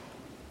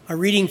Our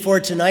reading for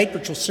tonight,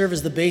 which will serve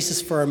as the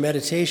basis for our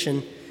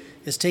meditation,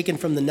 is taken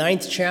from the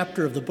 9th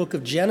chapter of the book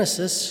of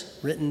Genesis,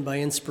 written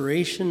by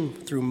inspiration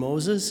through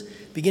Moses,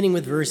 beginning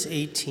with verse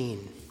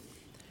 18.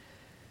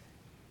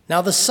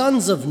 Now the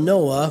sons of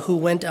Noah who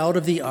went out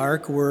of the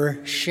ark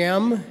were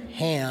Shem,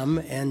 Ham,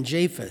 and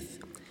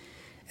Japheth.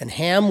 And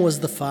Ham was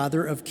the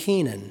father of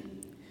Canaan.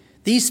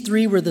 These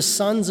three were the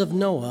sons of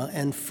Noah,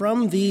 and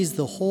from these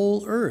the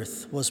whole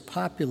earth was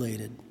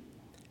populated.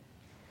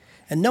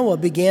 And Noah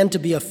began to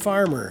be a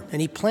farmer,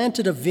 and he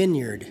planted a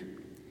vineyard.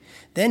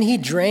 Then he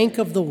drank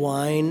of the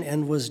wine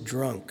and was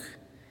drunk,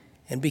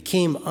 and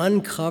became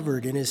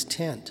uncovered in his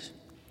tent.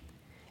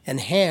 And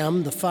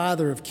Ham, the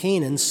father of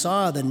Canaan,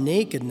 saw the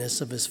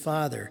nakedness of his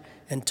father,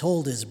 and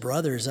told his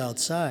brothers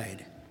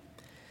outside.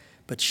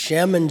 But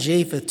Shem and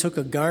Japheth took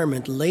a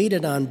garment, laid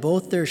it on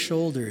both their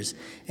shoulders,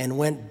 and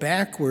went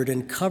backward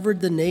and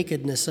covered the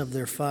nakedness of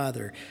their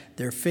father.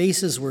 Their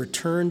faces were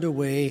turned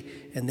away,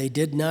 and they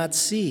did not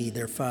see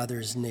their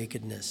father's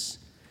nakedness.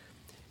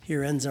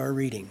 Here ends our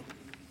reading.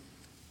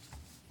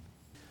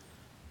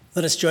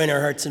 Let us join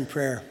our hearts in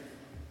prayer.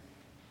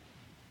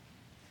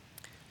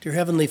 Dear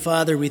Heavenly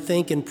Father, we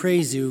thank and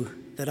praise you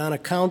that on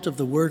account of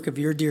the work of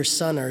your dear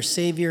Son, our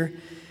Savior,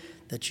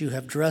 that you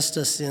have dressed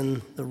us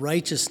in the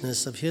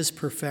righteousness of his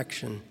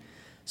perfection,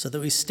 so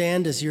that we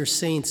stand as your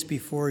saints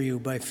before you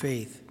by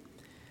faith.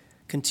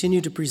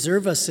 Continue to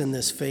preserve us in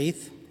this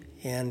faith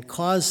and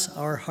cause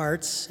our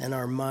hearts and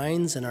our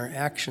minds and our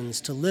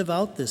actions to live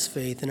out this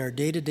faith in our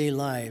day-to-day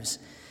lives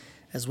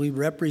as we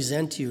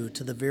represent you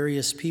to the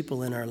various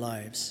people in our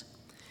lives.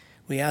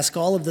 We ask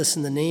all of this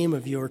in the name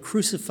of your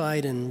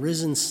crucified and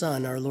risen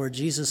Son, our Lord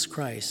Jesus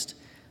Christ.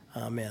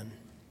 Amen.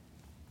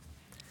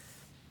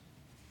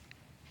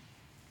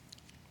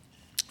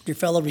 Dear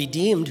fellow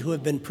redeemed who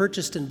have been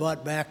purchased and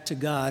bought back to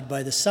God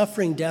by the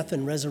suffering, death,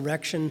 and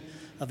resurrection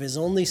of his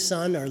only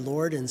Son, our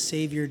Lord and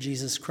Savior,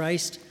 Jesus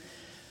Christ,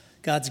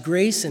 God's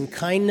grace and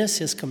kindness,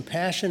 his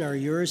compassion are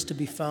yours to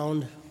be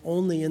found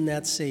only in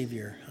that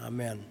Savior.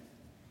 Amen.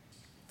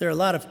 There are a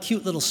lot of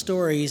cute little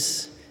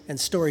stories and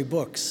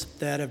storybooks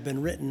that have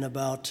been written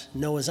about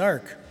Noah's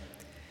Ark.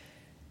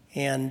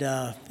 And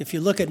if you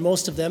look at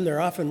most of them,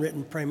 they're often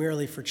written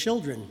primarily for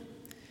children.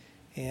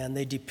 And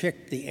they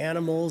depict the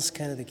animals,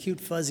 kind of the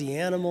cute fuzzy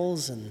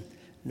animals, and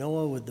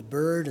Noah with the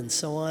bird and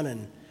so on,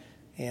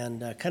 and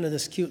kind of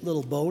this cute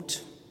little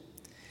boat.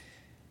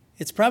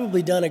 It's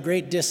probably done a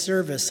great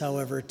disservice,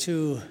 however,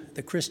 to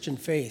the Christian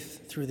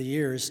faith through the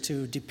years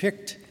to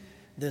depict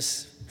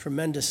this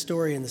tremendous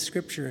story in the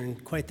Scripture in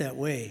quite that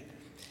way.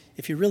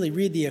 If you really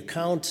read the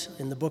account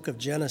in the book of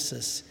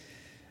Genesis,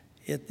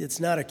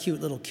 it's not a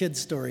cute little kid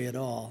story at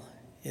all.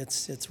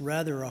 It's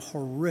rather a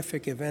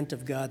horrific event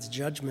of God's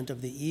judgment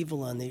of the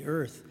evil on the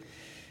earth.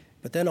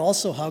 But then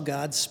also how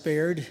God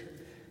spared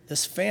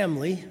this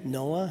family,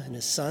 Noah and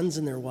his sons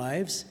and their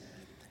wives,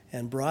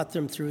 and brought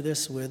them through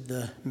this with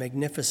the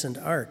magnificent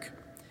ark.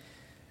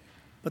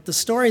 But the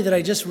story that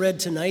I just read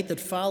tonight that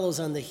follows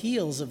on the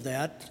heels of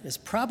that is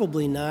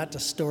probably not a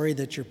story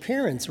that your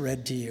parents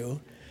read to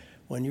you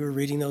when you were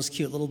reading those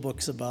cute little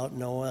books about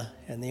Noah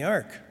and the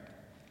ark.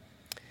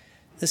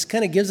 This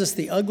kind of gives us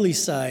the ugly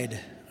side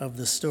of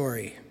the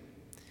story.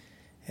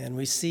 And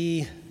we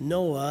see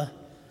Noah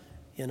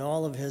in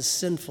all of his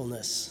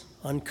sinfulness,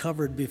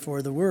 uncovered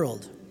before the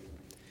world.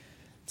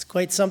 It's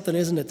quite something,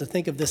 isn't it, to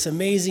think of this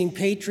amazing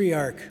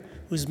patriarch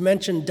who's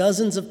mentioned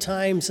dozens of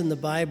times in the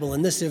Bible,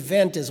 and this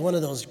event is one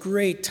of those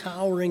great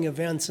towering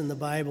events in the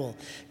Bible.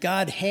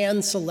 God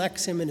hand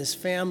selects him and his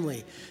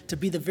family to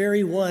be the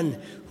very one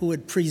who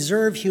would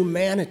preserve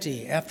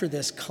humanity after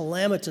this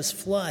calamitous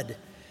flood,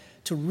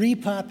 to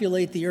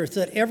repopulate the earth,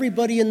 that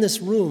everybody in this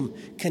room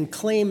can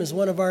claim as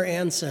one of our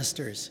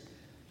ancestors.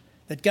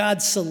 That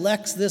God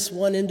selects this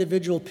one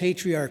individual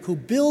patriarch who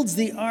builds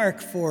the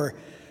ark for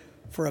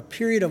a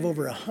period of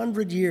over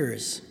 100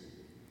 years.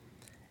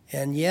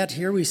 And yet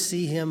here we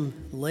see him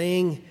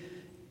laying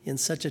in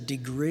such a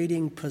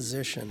degrading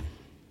position.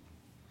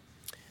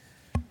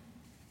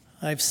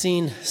 I've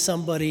seen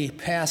somebody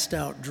passed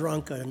out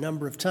drunk a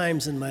number of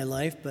times in my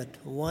life, but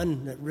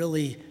one that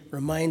really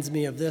reminds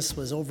me of this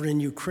was over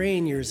in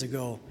Ukraine years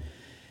ago.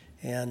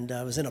 And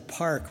I was in a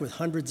park with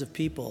hundreds of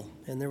people,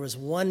 and there was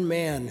one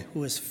man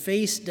who was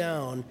face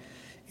down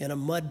in a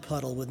mud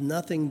puddle with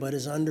nothing but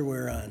his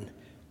underwear on,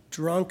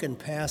 drunk and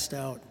passed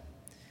out,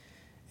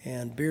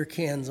 and beer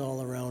cans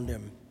all around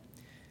him.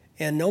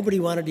 And nobody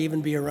wanted to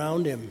even be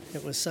around him.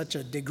 It was such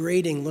a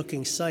degrading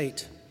looking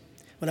sight.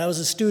 When I was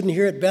a student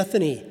here at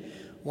Bethany,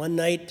 one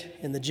night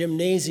in the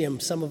gymnasium,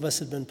 some of us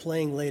had been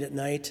playing late at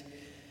night,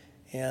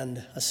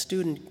 and a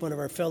student, one of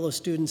our fellow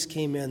students,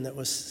 came in that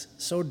was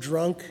so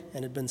drunk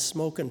and had been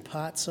smoking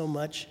pot so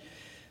much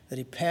that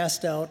he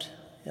passed out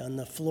on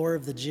the floor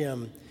of the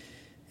gym.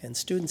 And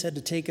students had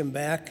to take him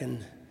back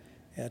and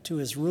to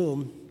his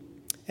room.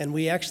 And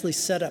we actually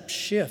set up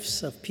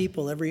shifts of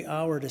people every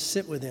hour to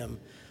sit with him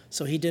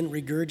so he didn't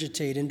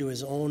regurgitate into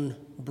his own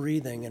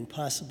breathing and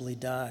possibly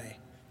die.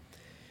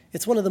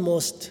 It's one of the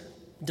most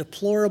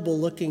deplorable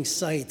looking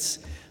sights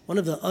one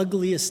of the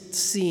ugliest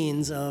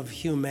scenes of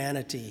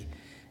humanity.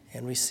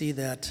 And we see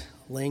that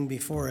laying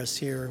before us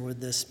here with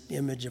this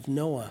image of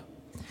Noah.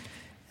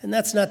 And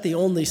that's not the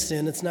only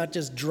sin. It's not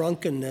just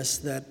drunkenness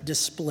that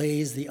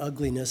displays the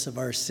ugliness of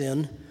our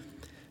sin.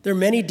 There are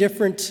many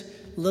different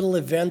little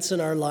events in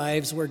our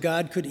lives where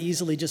God could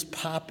easily just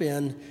pop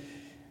in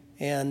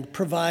and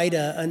provide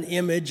an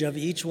image of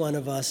each one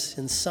of us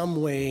in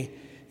some way,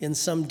 in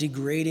some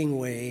degrading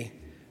way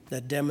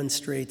that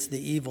demonstrates the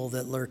evil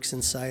that lurks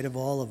inside of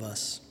all of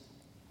us.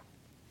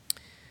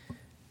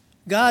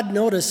 God,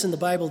 notice in the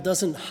Bible,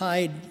 doesn't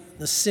hide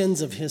the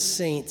sins of his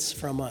saints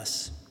from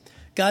us.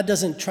 God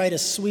doesn't try to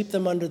sweep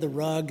them under the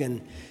rug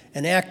and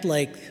act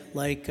like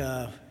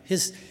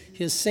his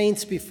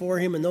saints before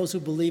him and those who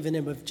believe in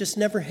him have just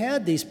never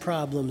had these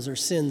problems or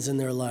sins in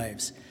their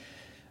lives.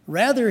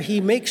 Rather, he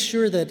makes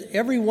sure that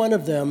every one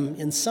of them,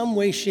 in some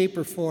way, shape,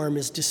 or form,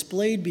 is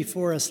displayed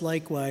before us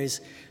likewise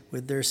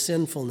with their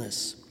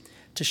sinfulness,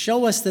 to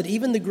show us that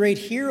even the great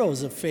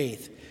heroes of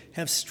faith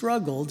have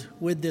struggled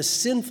with this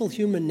sinful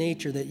human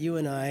nature that you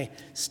and I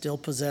still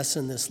possess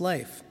in this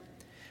life.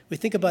 We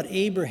think about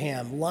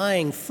Abraham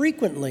lying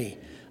frequently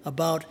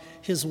about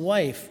his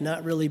wife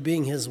not really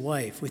being his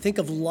wife. We think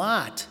of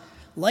Lot,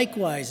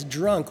 likewise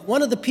drunk,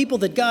 one of the people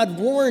that God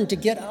warned to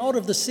get out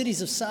of the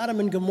cities of Sodom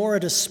and Gomorrah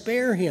to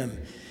spare him.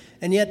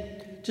 And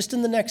yet, just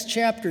in the next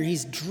chapter,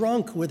 he's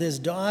drunk with his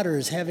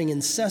daughters, having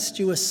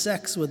incestuous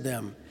sex with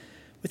them.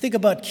 We think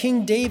about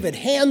King David,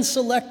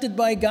 hand-selected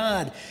by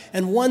God,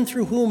 and one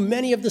through whom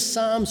many of the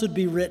Psalms would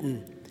be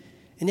written.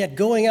 And yet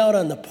going out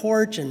on the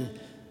porch and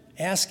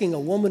asking a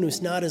woman who's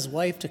not his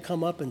wife to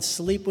come up and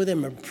sleep with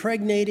him,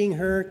 impregnating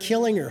her,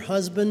 killing her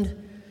husband.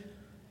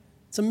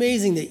 It's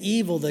amazing the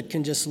evil that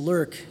can just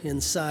lurk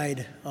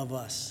inside of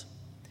us.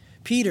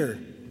 Peter,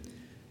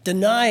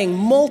 denying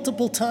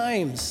multiple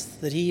times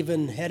that he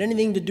even had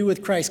anything to do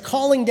with Christ,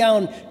 calling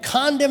down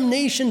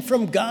condemnation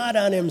from God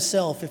on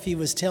himself if he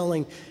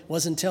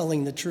wasn't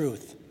telling the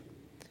truth.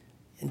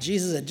 And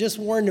Jesus had just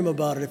warned him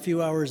about it a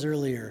few hours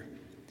earlier.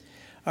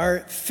 Our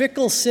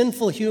fickle,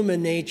 sinful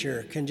human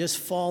nature can just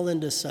fall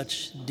into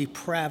such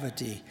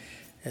depravity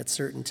at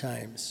certain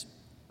times.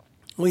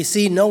 We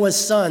see Noah's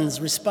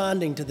sons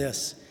responding to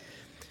this.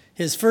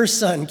 His first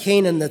son,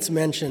 Canaan, that's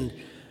mentioned,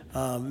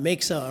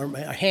 makes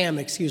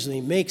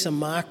a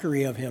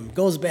mockery of him,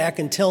 goes back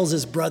and tells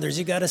his brothers,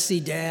 "You got to see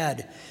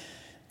Dad.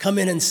 Come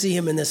in and see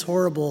him in this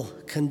horrible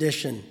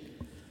condition,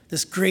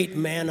 this great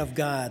man of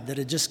God that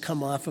had just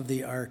come off of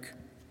the ark."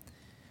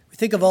 We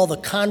think of all the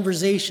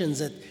conversations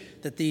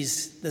that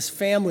this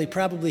family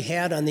probably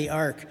had on the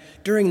ark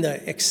during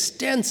the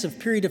extensive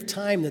period of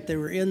time that they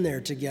were in there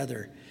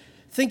together,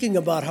 thinking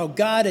about how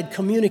God had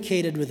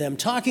communicated with them,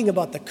 talking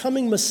about the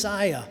coming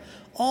Messiah,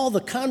 all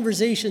the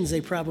conversations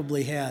they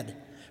probably had,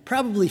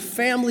 probably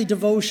family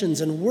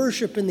devotions and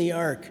worship in the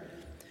ark.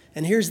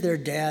 And here's their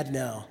dad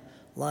now,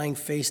 lying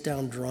face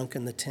down drunk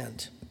in the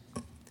tent.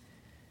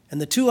 And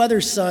the two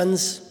other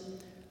sons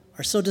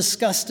are so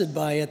disgusted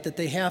by it that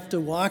they have to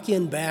walk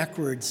in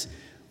backwards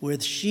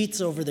with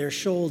sheets over their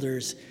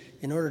shoulders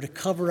in order to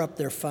cover up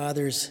their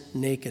father's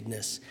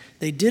nakedness.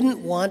 They didn't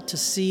want to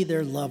see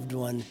their loved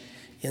one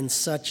in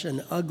such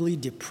an ugly,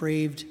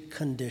 depraved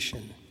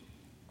condition.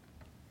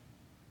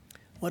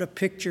 What a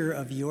picture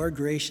of your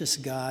gracious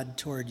God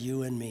toward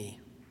you and me.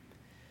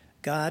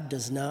 God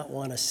does not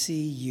want to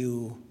see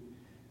you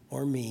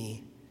or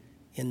me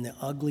in the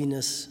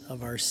ugliness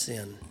of our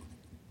sin.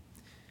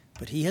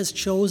 But he has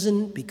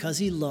chosen, because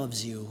he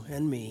loves you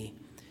and me,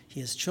 he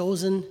has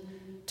chosen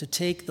to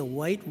take the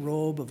white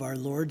robe of our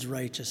Lord's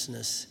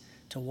righteousness,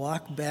 to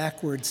walk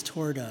backwards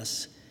toward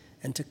us,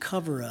 and to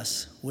cover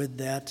us with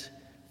that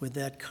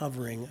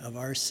covering of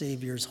our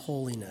Savior's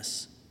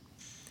holiness.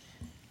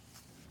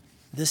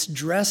 This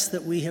dress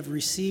that we have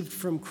received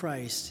from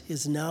Christ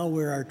is now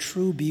where our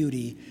true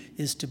beauty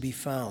is to be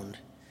found.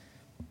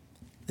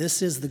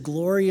 This is the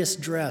glorious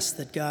dress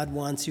that God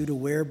wants you to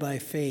wear by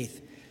faith,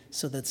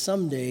 so that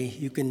someday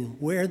you can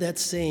wear that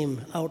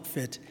same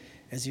outfit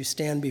as you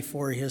stand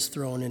before his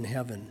throne in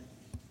heaven.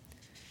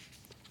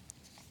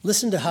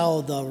 Listen to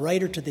how the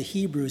writer to the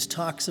Hebrews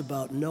talks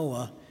about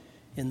Noah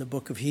in the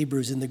book of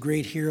Hebrews, in the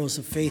Great Heroes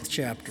of Faith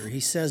chapter.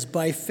 He says,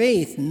 "By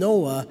faith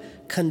Noah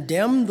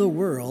condemned the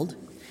world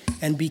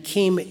and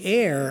became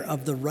heir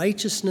of the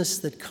righteousness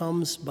that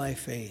comes by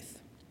faith."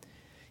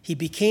 He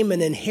became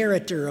an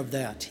inheritor of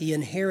that. He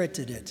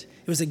inherited it.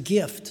 It was a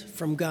gift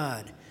from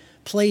God,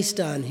 placed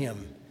on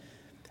him.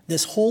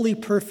 This holy,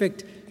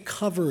 perfect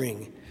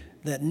covering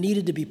that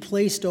needed to be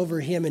placed over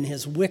him in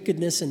his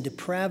wickedness and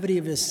depravity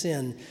of his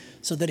sin,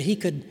 so that he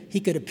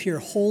could appear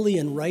holy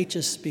and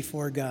righteous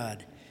before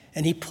God.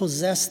 And he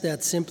possessed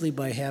that simply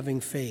by having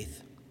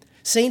faith.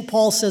 St.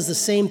 Paul says the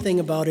same thing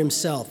about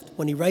himself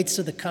when he writes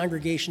to the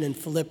congregation in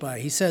Philippi.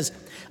 He says,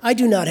 "I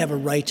do not have a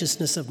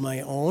righteousness of my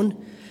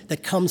own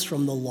that comes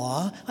from the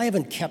law. I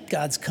haven't kept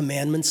God's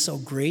commandments so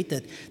great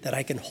that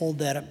I can hold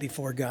that up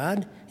before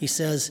God." He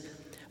says,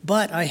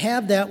 "But I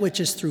have that which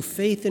is through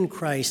faith in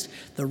Christ,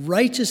 the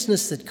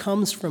righteousness that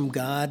comes from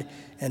God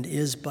and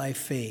is by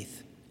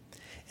faith."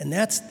 And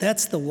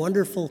that's the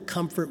wonderful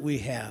comfort we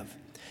have.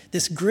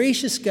 This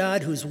gracious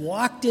God who's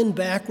walked in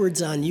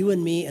backwards on you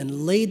and me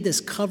and laid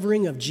this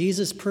covering of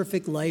Jesus'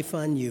 perfect life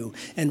on you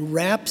and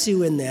wraps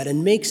you in that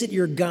and makes it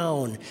your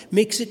gown,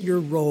 makes it your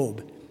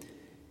robe,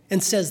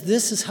 and says,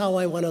 this is how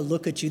I want to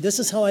look at you. This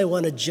is how I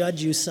want to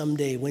judge you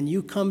someday when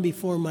you come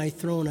before my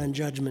throne on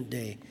Judgment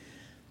Day.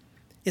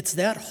 It's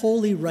that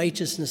holy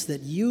righteousness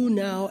that you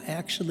now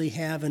actually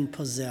have and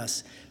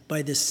possess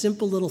by this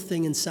simple little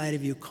thing inside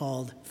of you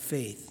called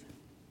faith.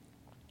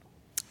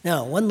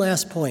 Now, one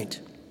last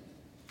point.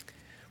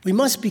 We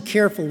must be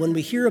careful when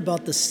we hear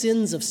about the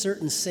sins of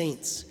certain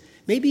saints,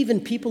 maybe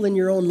even people in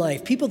your own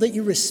life, people that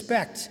you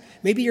respect,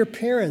 maybe your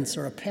parents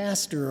or a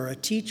pastor or a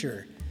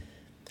teacher.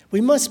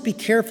 We must be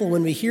careful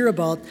when we hear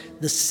about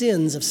the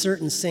sins of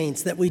certain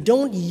saints that we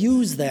don't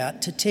use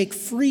that to take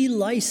free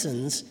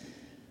license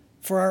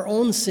for our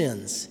own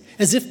sins,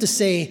 as if to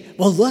say,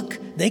 well, look,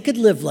 they could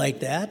live like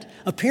that.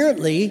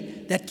 Apparently,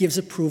 that gives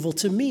approval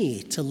to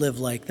me to live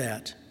like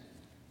that.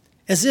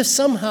 As if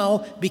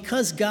somehow,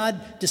 because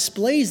God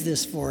displays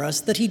this for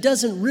us, that he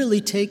doesn't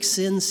really take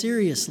sin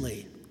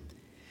seriously.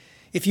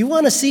 If you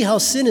want to see how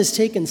sin is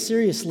taken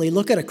seriously,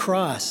 look at a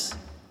cross.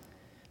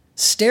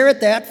 Stare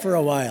at that for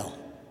a while.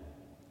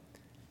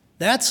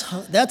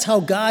 That's how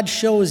God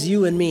shows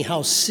you and me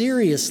how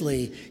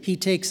seriously he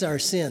takes our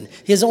sin.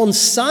 His own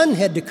son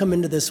had to come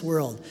into this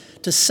world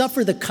to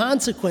suffer the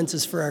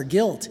consequences for our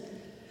guilt,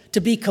 to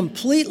be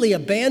completely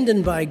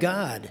abandoned by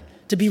God,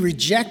 to be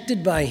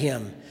rejected by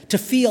him, to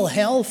feel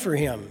hell for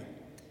him.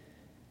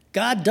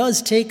 God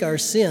does take our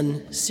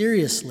sin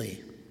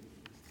seriously.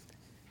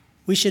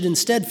 We should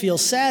instead feel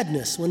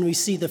sadness when we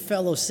see the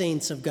fellow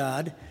saints of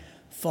God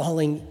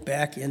falling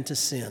back into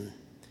sin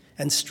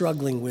and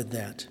struggling with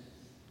that.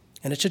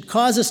 And it should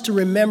cause us to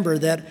remember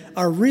that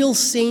our real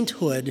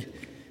sainthood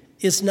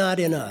is not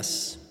in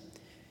us.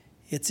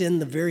 It's in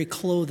the very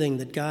clothing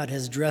that God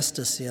has dressed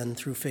us in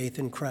through faith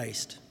in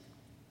Christ.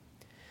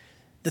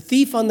 The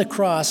thief on the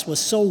cross was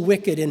so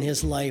wicked in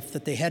his life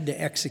that they had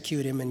to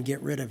execute him and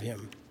get rid of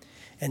him.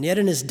 And yet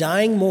in his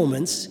dying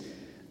moments,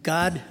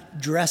 God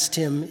dressed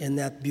him in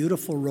that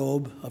beautiful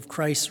robe of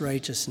Christ's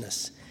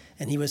righteousness,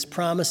 and he was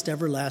promised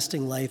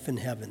everlasting life in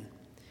heaven.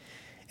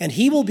 And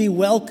he will be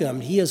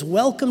welcomed. He is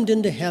welcomed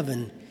into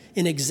heaven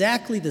in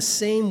exactly the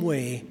same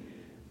way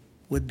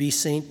would be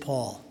St.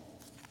 Paul,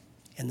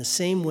 in the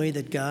same way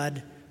that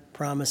God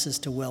promises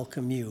to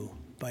welcome you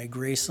by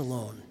grace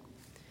alone.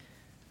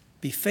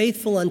 Be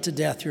faithful unto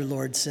death, your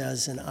Lord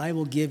says, and I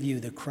will give you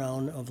the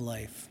crown of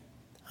life.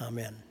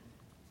 Amen.